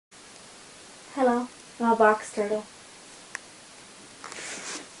Hello, I'm a box turtle.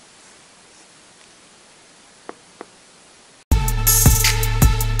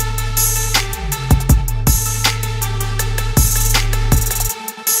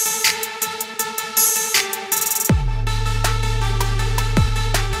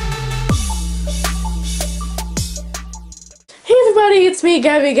 Hey everybody, it's me,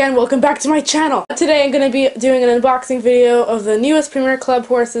 Gabby again. Welcome back to my channel. Today I'm going to be doing an unboxing video of the newest Premier Club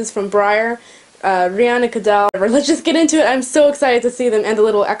horses from Breyer, Rhian Cadell. Let's just get into it. I'm so excited to see them and the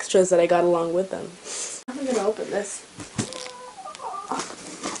little extras that I got along with them. I'm going to open this.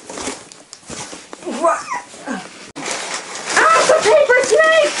 Ah, it's a paper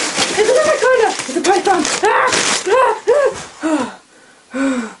snake! It's an anaconda! It's a python!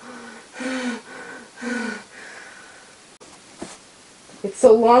 It's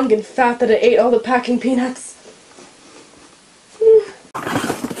so long and fat that it ate all the packing peanuts.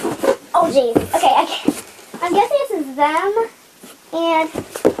 Oh jeez. Okay, I'm guessing this is them. And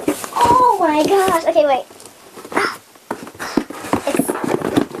oh my gosh. Okay, wait.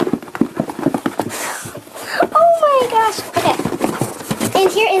 Oh my gosh. Okay.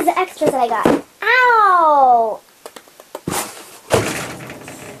 And here is the extras that I got. Ow!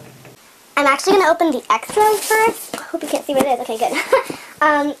 I'm actually gonna open the extras first. I hope you can't see what it is. Okay, good.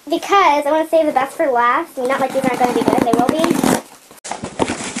 Because I want to save the best for last. Not like these aren't going to be good. They will be.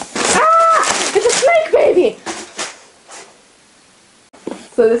 It's a snake baby!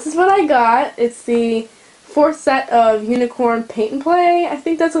 So this is what I got. It's the 4th set of Unicorn Paint and Play. I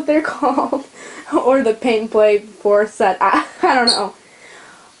think that's what they're called. Or the Paint and Play 4 set. I don't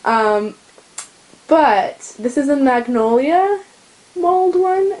know. But this is a Magnolia mold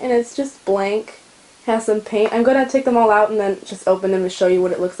one, and it's just blank. Has some paint. I'm going to take them all out and then just open them and show you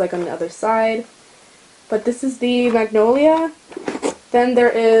what it looks like on the other side. But this is the Magnolia. Then there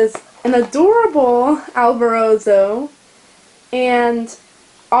is an adorable Alborozo, and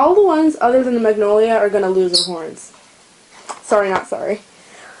all the ones other than the Magnolia are going to lose their horns. Sorry, not sorry.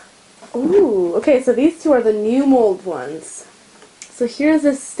 Ooh, okay, so these two are the new mold ones. So here's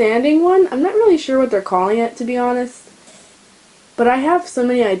this standing one. I'm not really sure what they're calling it, to be honest. But I have so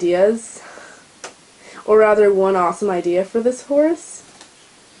many ideas. Or rather, one awesome idea for this horse.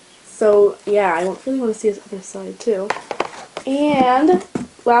 So, yeah, I really want to see his other side, too. And,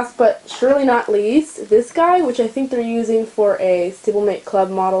 last but surely not least, this guy, which I think they're using for a Stablemate Club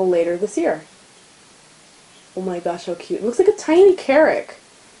model later this year. Oh my gosh, how cute. It looks like a tiny Carrick.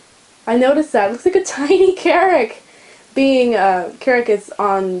 I noticed that. It looks like a tiny Carrick. Being, Carrick is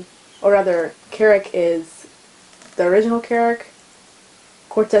on, or rather, Carrick is the original Carrick.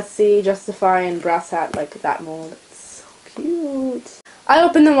 Cortez C, Justify, and Brass Hat, like that mold. It's so cute. I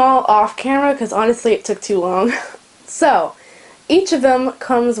opened them all off camera because honestly it took too long. So, each of them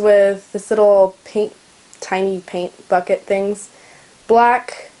comes with this little tiny paint bucket things.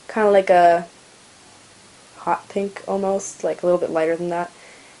 Black, kind of like a hot pink almost, like a little bit lighter than that.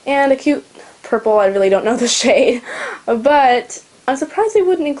 And a cute purple, I really don't know the shade. But I'm surprised they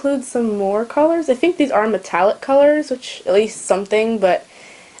wouldn't include some more colors. I think these are metallic colors, which at least something, but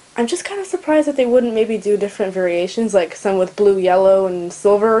I'm just kind of surprised that they wouldn't maybe do different variations, like some with blue, yellow, and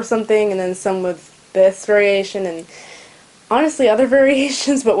silver or something, and then some with this variation, and honestly other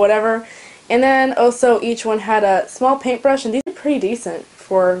variations, but whatever. And then also each one had a small paintbrush, and these are pretty decent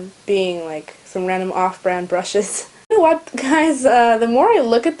for being like some random off-brand brushes. You know what, guys, the more I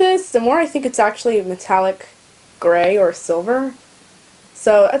look at this, the more I think it's actually metallic gray or silver.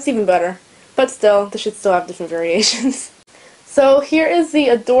 So that's even better. But still, they should still have different variations. So here is the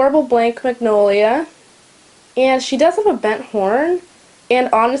adorable blank Magnolia, and she does have a bent horn, and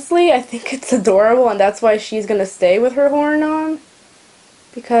honestly I think it's adorable, and that's why she's going to stay with her horn on,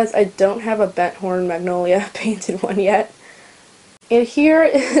 because I don't have a bent horn Magnolia painted one yet. And here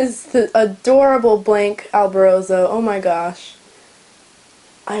is the adorable blank Alborozo. Oh my gosh.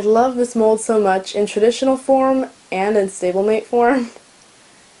 I love this mold so much in traditional form and in stablemate form.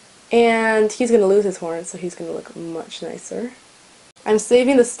 And he's going to lose his horn, so he's going to look much nicer. I'm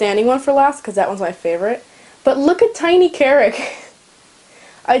saving the standing one for last because that one's my favorite. But look at Tiny Carrick.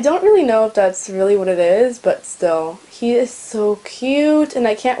 I don't really know if that's really what it is, but still. He is so cute, and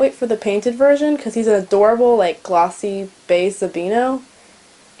I can't wait for the painted version because he's an adorable, like, glossy base albino.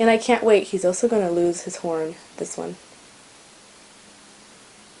 And I can't wait. He's also going to lose his horn, this one.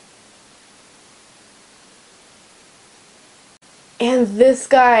 And this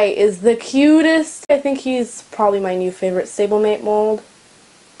guy is the cutest. I think he's probably my new favorite stablemate mold.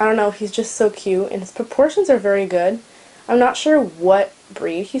 I don't know, he's just so cute, and his proportions are very good. I'm not sure what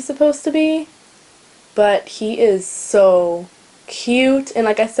breed he's supposed to be, but he is so cute. And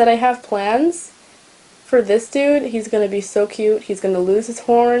like I said, I have plans for this dude. He's going to be so cute. He's going to lose his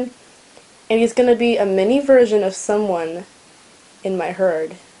horn. And he's going to be a mini version of someone in my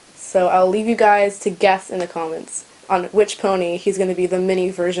herd. So I'll leave you guys to guess in the comments on which pony he's going to be the mini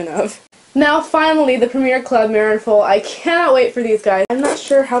version of. Now finally, the Premier Club Marineful. I cannot wait for these guys. I'm not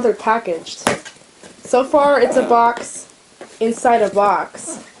sure how they're packaged. So far, it's a box inside a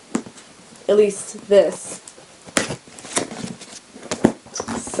box. At least this.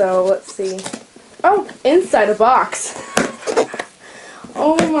 So, let's see. Oh, inside a box.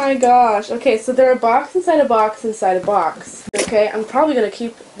 Oh my gosh. Okay, so they're a box inside a box inside a box. Okay, I'm probably going to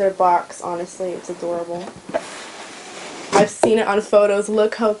keep their box, honestly. It's adorable. I've seen it on photos.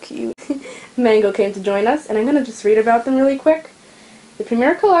 Look how cute. Mango came to join us, and I'm going to just read about them really quick. The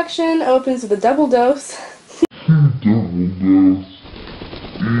Premier Collection opens with a double dose.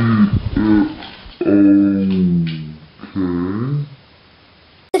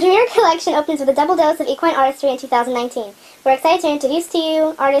 The Premier Collection opens with a double dose of equine artistry in 2019. We're excited to introduce to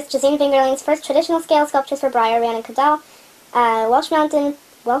you artist Josine Vingerling's first traditional scale sculptures for Breyer, Rhian Cadell, Welsh Mountain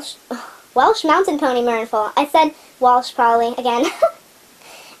Pony Marineful. I said Walsh probably, again.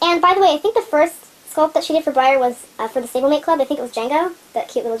 And by the way, I think the first sculpt that she did for Breyer was for the Stablemate Club. I think it was Django, that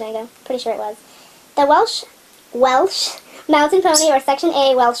cute little Django. Pretty sure it was. The Welsh Mountain Pony, or Section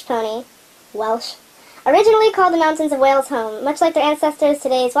A Welsh Pony. Welsh. Originally called the Mountains of Wales home. Much like their ancestors,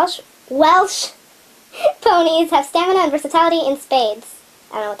 today's Welsh ponies have stamina and versatility in spades.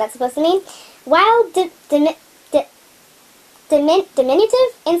 I don't know what that's supposed to mean. While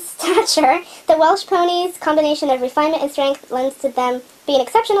diminutive in stature, the Welsh ponies' combination of refinement and strength lends to them being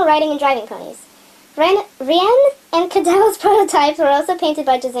exceptional riding and driving ponies. Rhian and Cadell's prototypes were also painted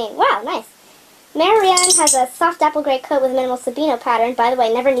by Josine. Wow, nice. Mare Rhian has a soft apple gray coat with minimal Sabino pattern. By the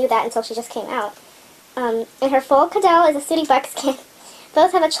way, never knew that until she just came out. In her foal, Cadell is a sooty buckskin.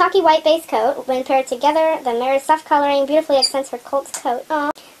 Both have a chalky white base coat. When paired together, the mare's soft coloring beautifully accents her colt's coat.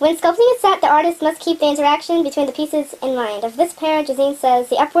 Aww. When sculpting a set, the artist must keep the interaction between the pieces in mind. Of this pair, Josine says,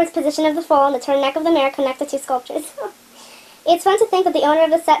 the upwards position of the foal and the turned neck of the mare connect the two sculptures. It's fun to think that the owner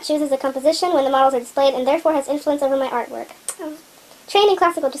of the set chooses the composition when the models are displayed and therefore has influence over my artwork. Trained in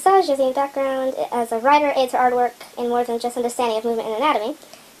classical dressage, Josine's background as a writer aids her artwork in more than just understanding of movement and anatomy.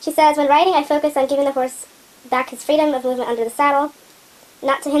 She says, when riding, I focus on giving the horse back his freedom of movement under the saddle,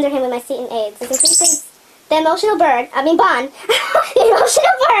 not to hinder him with my seat and aids. This increases the emotional bond the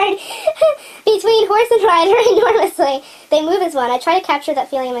emotional bond between horse and rider enormously. They move as one. I try to capture that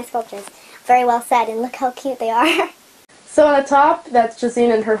feeling in my sculptures. Very well said, and look how cute they are. So on the top, that's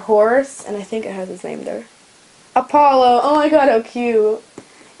Josine and her horse, and I think it has his name there. Apollo. Oh my god, how cute.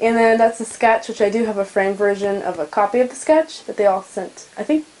 And then that's a sketch, which I do have a framed version of a copy of the sketch that they all sent. I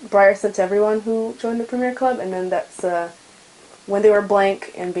think Breyer sent to everyone who joined the Premier Club, and then that's when they were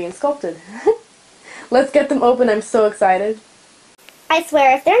blank and being sculpted. Let's get them open. I'm so excited. I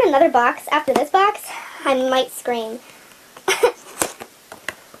swear, if they're in another box after this box, I might scream.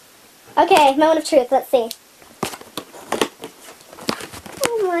 Okay, moment of truth. Let's see.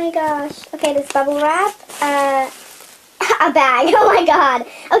 Oh my gosh. Okay, this bubble wrap. A bag. Oh my god.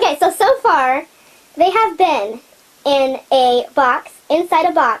 Okay, so far, they have been in a box, inside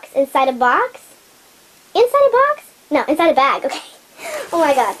a box, inside a box, inside a box? No, inside a bag. Okay. Oh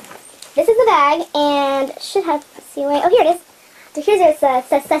my god. This is the bag, and should have COA. Oh, here it is. Here's their,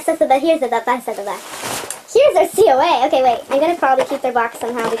 here's the back side of the bag. Here's their COA. Okay, wait. I'm going to probably keep their box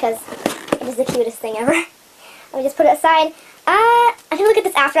somehow because it is the cutest thing ever. Let me just put it aside. I can look at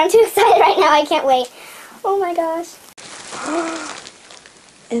this after. I'm too excited right now. I can't wait. Oh my gosh.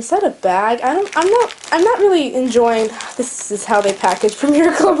 Inside a bag? I'm not really enjoying. This is how they package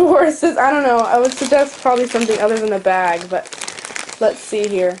Premier Club horses. I don't know. I would suggest probably something other than a bag, but let's see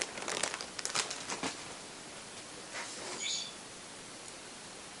here.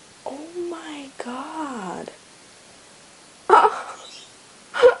 Oh my god.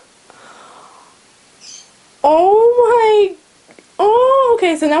 Oh my. Oh,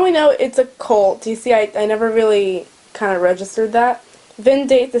 okay, so now we know it's a colt. You see, I never really kind of registered that. VIN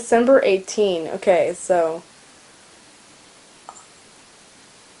date December 18. Okay, so.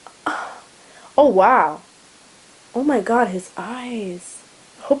 Oh, wow. Oh my god, his eyes.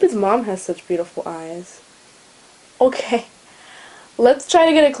 I hope his mom has such beautiful eyes. Okay. Let's try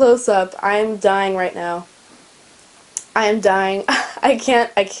to get a close-up. I'm dying right now. I am dying. I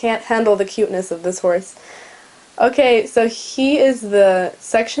can't handle the cuteness of this horse. Okay, so he is the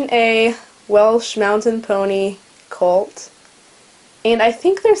Section A Welsh Mountain Pony colt. And I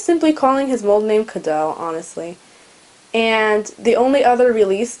think they're simply calling his mold name Cadell, honestly. And the only other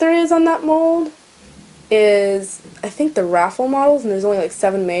release there is on that mold is, I think, the raffle models, and there's only like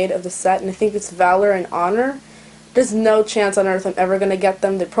 7 made of the set, and I think it's Valor and Honor. There's no chance on earth I'm ever going to get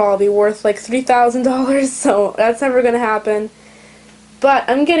them. They'd probably be worth like $3,000, so that's never going to happen. But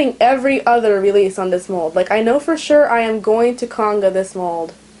I'm getting every other release on this mold. Like, I know for sure I am going to conga this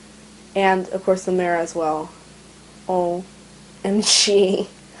mold. And, of course, the mirror as well. OMG.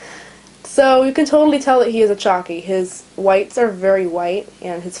 So you can totally tell that he is a chalky. His whites are very white,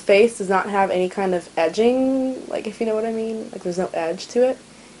 and his face does not have any kind of edging, like, if you know what I mean. Like, there's no edge to it.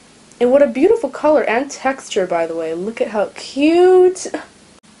 And what a beautiful color and texture, by the way. Look at how cute.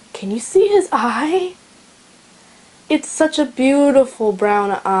 Can you see his eye? It's such a beautiful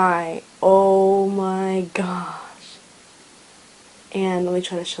brown eye. Oh my gosh. And let me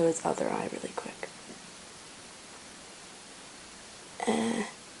try to show his other eye really quick. I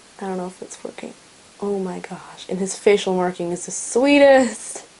don't know if it's working. Oh my gosh. And his facial marking is the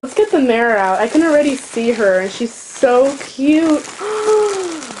sweetest. Let's get the mirror out. I can already see her, and she's so cute.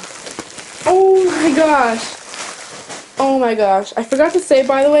 Oh my gosh. Oh my gosh. I forgot to say,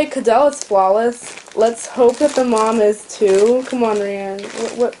 by the way, Cadell is flawless. Let's hope that the mom is too. Come on, Rhian.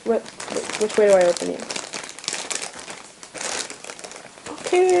 Which way do I open you?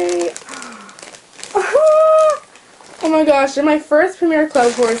 Okay. Oh my gosh, they're my first Premier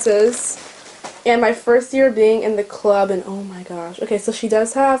Club horses. And my first year being in the club, and oh my gosh. Okay, so she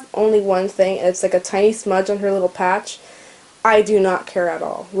does have only one thing, and it's like a tiny smudge on her little patch. I do not care at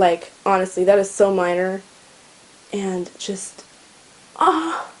all. Like, honestly, that is so minor. And just,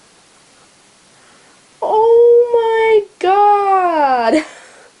 oh my god.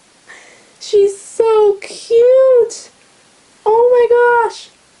 She's so cute. Oh my gosh.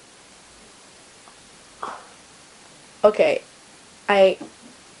 Okay, I'm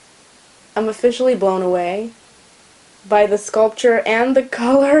officially blown away by the sculpture and the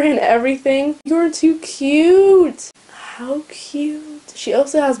color and everything. You're too cute. How cute. She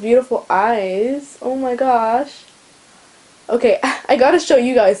also has beautiful eyes. Oh my gosh. Okay, I gotta show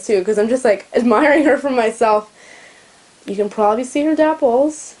you guys too, because I'm just like admiring her for myself. You can probably see her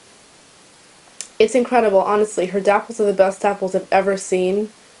dapples. It's incredible, honestly. Her dapples are the best dapples I've ever seen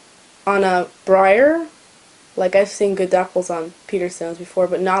on a Breyer. Like, I've seen good dapples on Peterstones before,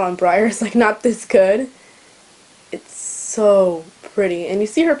 but not on Breyers. Like, not this good. It's so pretty. And you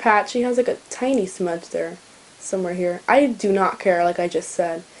see her patch, she has like a tiny smudge there somewhere here. I do not care, like I just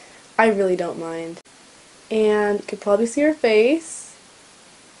said. I really don't mind. And you can probably see her face.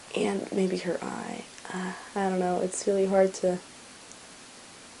 And maybe her eye. I don't know, it's really hard to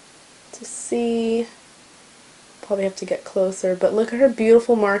see. Probably have to get closer. But look at her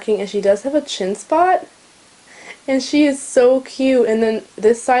beautiful marking, and she does have a chin spot. And she is so cute. And then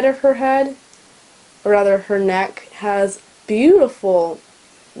this side of her head, or rather her neck, has beautiful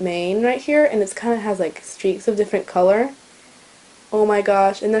mane right here, and it kind of has like streaks of different color. Oh my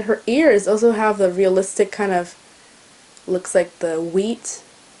gosh. And then her ears also have the realistic kind of, looks like the wheat,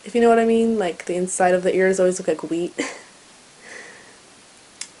 if you know what I mean. Like the inside of the ears always look like wheat.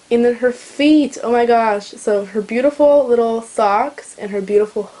 And then her feet, oh my gosh. So her beautiful little socks and her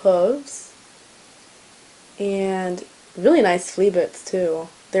beautiful hooves. And really nice flea bits too.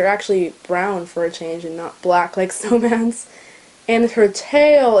 They're actually brown for a change and not black like Snowman's. And her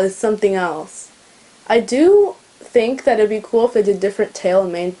tail is something else. I do think that it'd be cool if they did different tail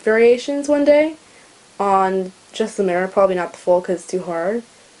and mane variations one day on just the mirror. Probably not the full because it's too hard.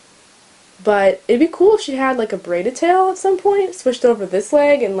 But it'd be cool if she had like a braided tail at some point, switched over this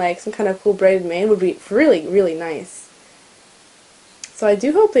leg, and like some kind of cool braided mane would be really, really nice. So I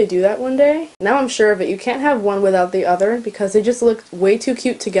do hope they do that one day. Now I'm sure of it. You can't have one without the other because they just look way too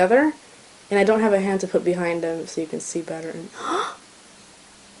cute together. And I don't have a hand to put behind them so you can see better. And oh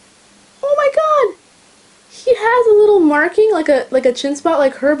my god! He has a little marking, like a chin spot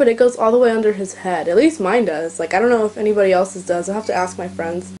like her, but it goes all the way under his head. At least mine does. Like, I don't know if anybody else's does. I'll have to ask my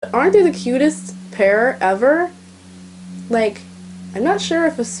friends. But aren't they the cutest pair ever? Like, I'm not sure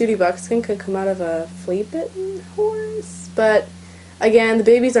if a sooty buckskin could come out of a flea-bitten horse, but again, the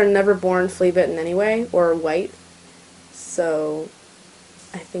babies are never born flea-bitten anyway, or white, so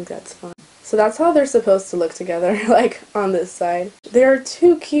I think that's fine. So that's how they're supposed to look together, like on this side. They are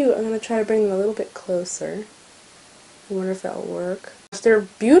too cute. I'm going to try to bring them a little bit closer. I wonder if that'll work. They're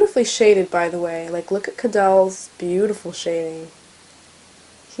beautifully shaded, by the way. Like, look at Cadell's beautiful shading.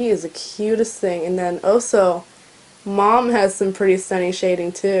 He is the cutest thing. And then also, Mom has some pretty stunning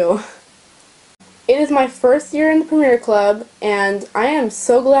shading too. It is my first year in the Premier Club, and I am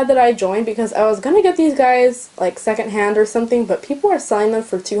so glad that I joined because I was going to get these guys like secondhand or something, but people are selling them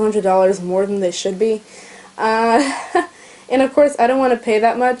for $200 more than they should be. And And of course, I don't want to pay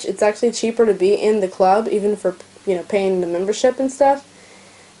that much. It's actually cheaper to be in the club, even for, you know, paying the membership and stuff.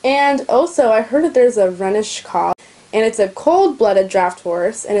 And also, I heard that there's a Rhenish cob, and it's a cold-blooded draft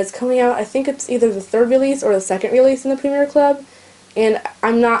horse, and it's coming out, I think it's either the 3rd release or the 2nd release in the Premier Club. And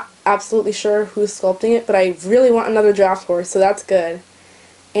I'm not absolutely sure who's sculpting it, but I really want another draft horse, so that's good.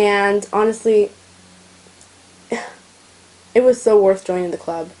 And honestly, it was so worth joining the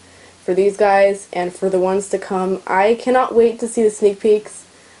club for these guys and for the ones to come. I cannot wait to see the sneak peeks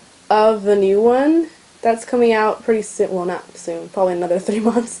of the new one that's coming out pretty soon. Well, not soon, probably another 3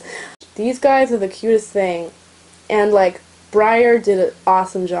 months. These guys are the cutest thing, and like Breyer did an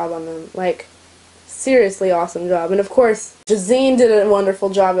awesome job on them, like seriously awesome job. And of course Jazine did a wonderful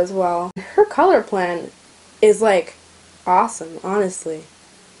job as well. Her color plan is like awesome, honestly.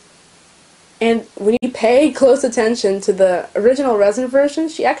 And when you pay close attention to the original resin version,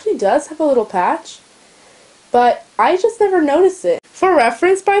 she actually does have a little patch, but I just never noticed it. For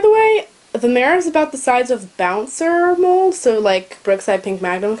reference, by the way, the mare is about the size of Bouncer mold, so like Brookside Pink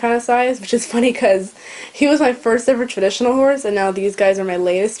Magnum kind of size, which is funny because he was my first ever traditional horse, and now these guys are my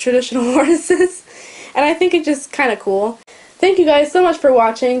latest traditional horses, and I think it's just kind of cool. Thank you guys so much for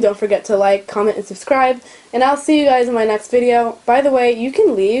watching. Don't forget to like, comment, and subscribe, and I'll see you guys in my next video. By the way, you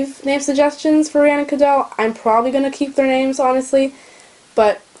can leave name suggestions for Rhian Cadell. I'm probably going to keep their names, honestly,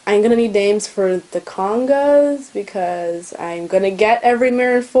 but I'm going to need names for the congas because I'm going to get every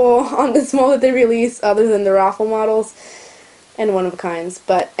mirror full on this mold that they release other than the raffle models and one of a kinds.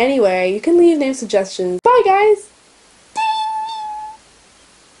 But anyway, you can leave name suggestions. Bye guys!